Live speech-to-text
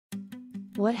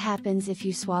What happens if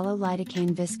you swallow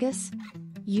lidocaine viscous?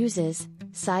 Uses,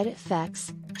 side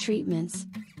effects, treatments.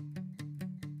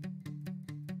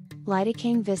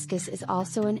 Lidocaine viscous is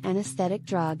also an anesthetic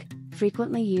drug,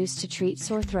 frequently used to treat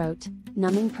sore throat,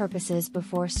 numbing purposes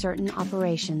before certain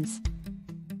operations.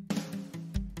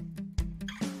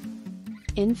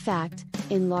 In fact,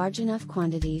 in large enough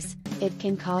quantities, it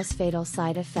can cause fatal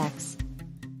side effects.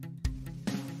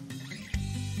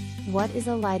 What is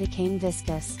a lidocaine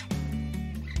viscous?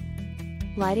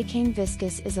 Lidocaine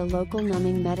viscous is a local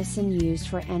numbing medicine used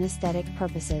for anesthetic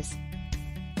purposes.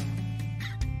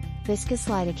 Viscous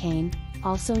lidocaine,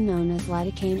 also known as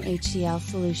lidocaine HCl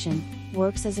solution,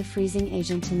 works as a freezing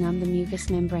agent to numb the mucous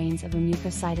membranes of a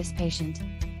mucositis patient.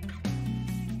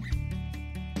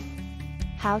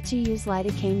 How to use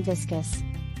lidocaine viscous?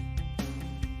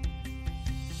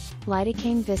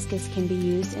 Lidocaine viscous can be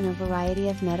used in a variety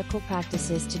of medical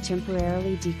practices to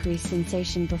temporarily decrease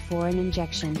sensation before an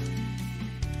injection.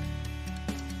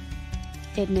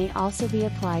 It may also be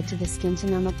applied to the skin to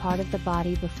numb a part of the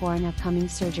body before an upcoming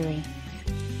surgery.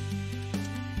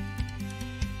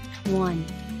 1.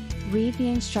 Read the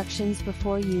instructions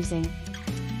before using.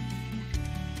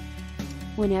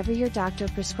 Whenever your doctor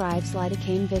prescribes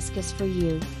lidocaine viscous for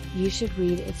you, you should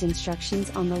read its instructions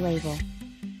on the label.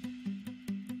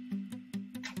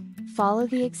 Follow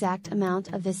the exact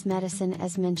amount of this medicine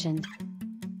as mentioned.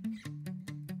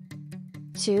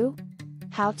 2.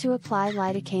 How to apply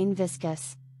lidocaine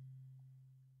viscous.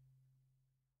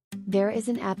 There is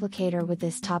an applicator with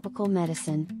this topical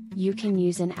medicine. You can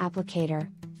use an applicator,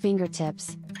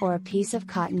 fingertips, or a piece of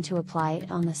cotton to apply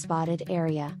it on the spotted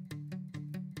area.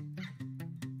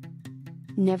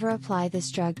 Never apply this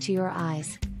drug to your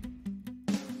eyes.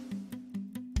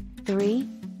 3.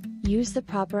 Use the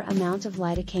proper amount of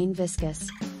lidocaine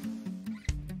viscous.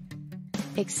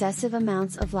 Excessive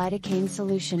amounts of lidocaine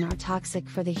solution are toxic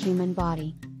for the human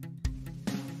body.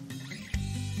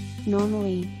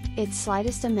 Normally, its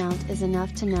slightest amount is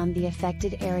enough to numb the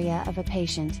affected area of a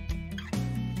patient.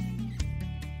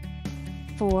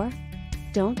 4.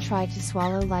 Don't try to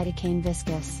swallow lidocaine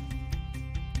viscous.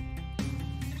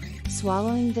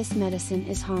 Swallowing this medicine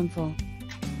is harmful.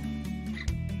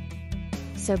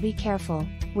 So be careful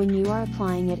when you are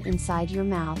applying it inside your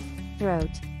mouth,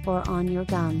 throat, or on your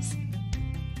gums.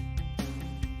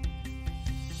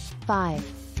 5.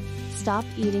 Stop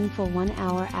eating for 1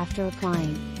 hour after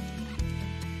applying.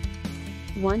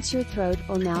 Once your throat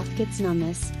or mouth gets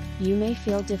numbness, you may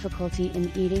feel difficulty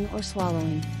in eating or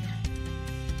swallowing.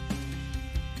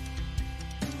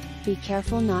 Be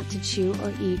careful not to chew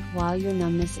or eat while your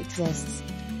numbness exists.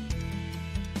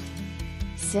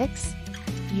 6.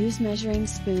 Use measuring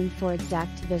spoon for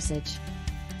exact dosage.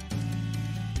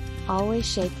 Always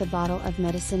shake the bottle of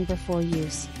medicine before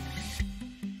use.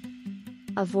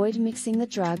 Avoid mixing the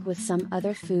drug with some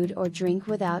other food or drink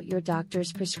without your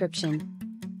doctor's prescription.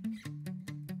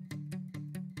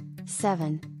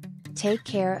 7. Take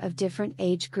care of different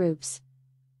age groups.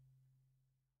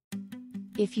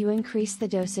 If you increase the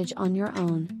dosage on your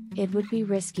own, it would be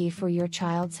risky for your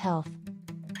child's health.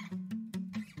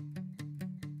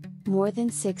 More than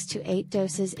 6 to 8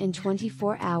 doses in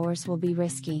 24 hours will be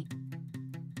risky.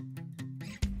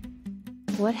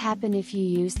 What happens if you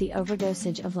use the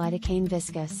overdosage of lidocaine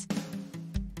viscous?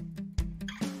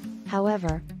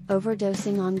 However,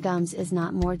 overdosing on gums is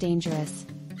not more dangerous.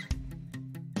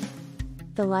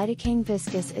 The lidocaine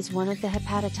viscous is one of the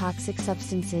hepatotoxic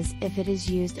substances if it is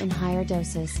used in higher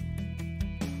doses.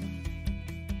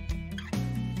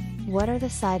 What are the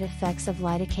side effects of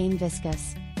lidocaine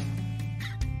viscous?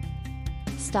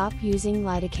 Stop using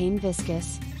lidocaine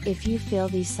viscous if you feel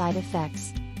these side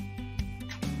effects.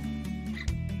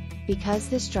 Because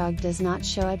this drug does not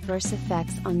show adverse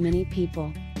effects on many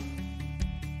people.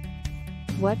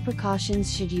 What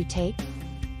precautions should you take?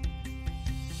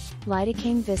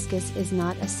 Lidocaine viscous is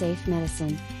not a safe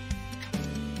medicine.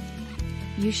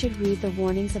 You should read the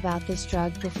warnings about this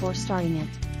drug before starting it.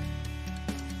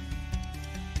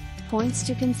 Points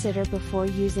to consider before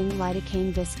using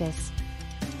lidocaine viscous.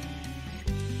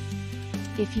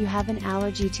 If you have an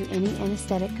allergy to any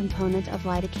anesthetic component of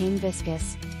lidocaine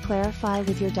viscous, clarify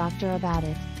with your doctor about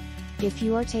it. If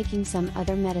you are taking some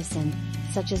other medicine,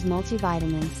 such as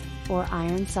multivitamins, or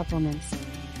iron supplements.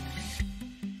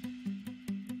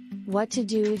 What to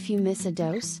do if you miss a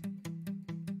dose?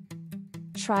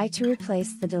 Try to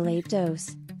replace the delayed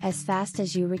dose, as fast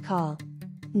as you recall.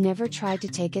 Never try to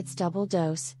take its double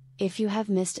dose, if you have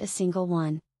missed a single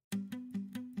one.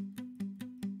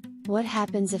 What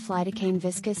happens if lidocaine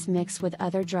viscous mix with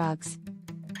other drugs?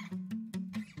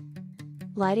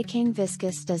 Lidocaine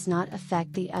viscous does not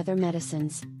affect the other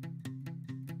medicines.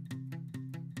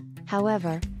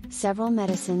 However, several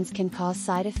medicines can cause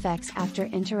side effects after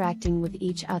interacting with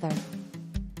each other.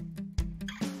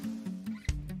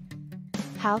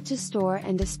 How to store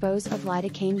and dispose of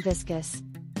lidocaine viscous.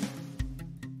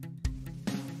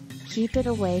 Keep it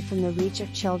away from the reach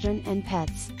of children and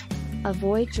pets.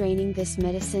 Avoid draining this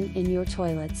medicine in your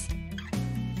toilets.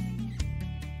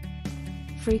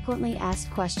 Frequently asked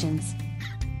questions.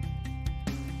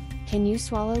 Can you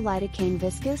swallow lidocaine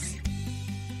viscous?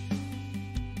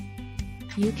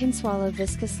 You can swallow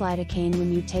viscous lidocaine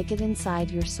when you take it inside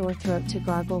your sore throat to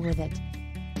gargle with it.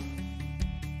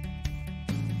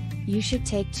 You should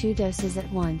take 2 doses at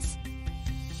once.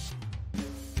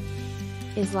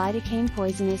 Is lidocaine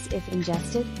poisonous if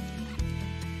ingested?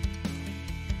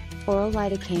 Oral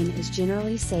lidocaine is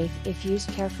generally safe if used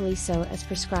carefully so as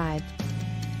prescribed.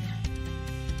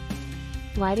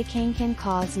 Lidocaine can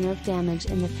cause nerve damage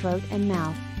in the throat and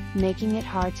mouth, making it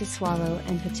hard to swallow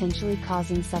and potentially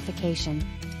causing suffocation.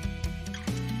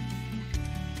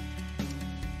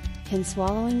 Can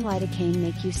swallowing lidocaine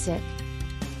make you sick?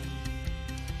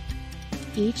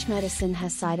 Each medicine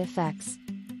has side effects.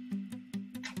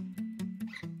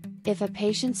 If a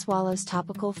patient swallows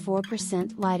topical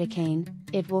 4% lidocaine,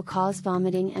 it will cause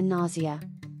vomiting and nausea.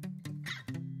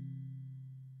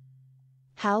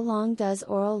 How long does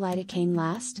oral lidocaine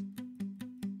last?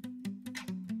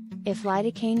 If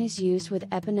lidocaine is used with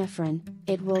epinephrine,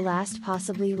 it will last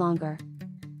possibly longer.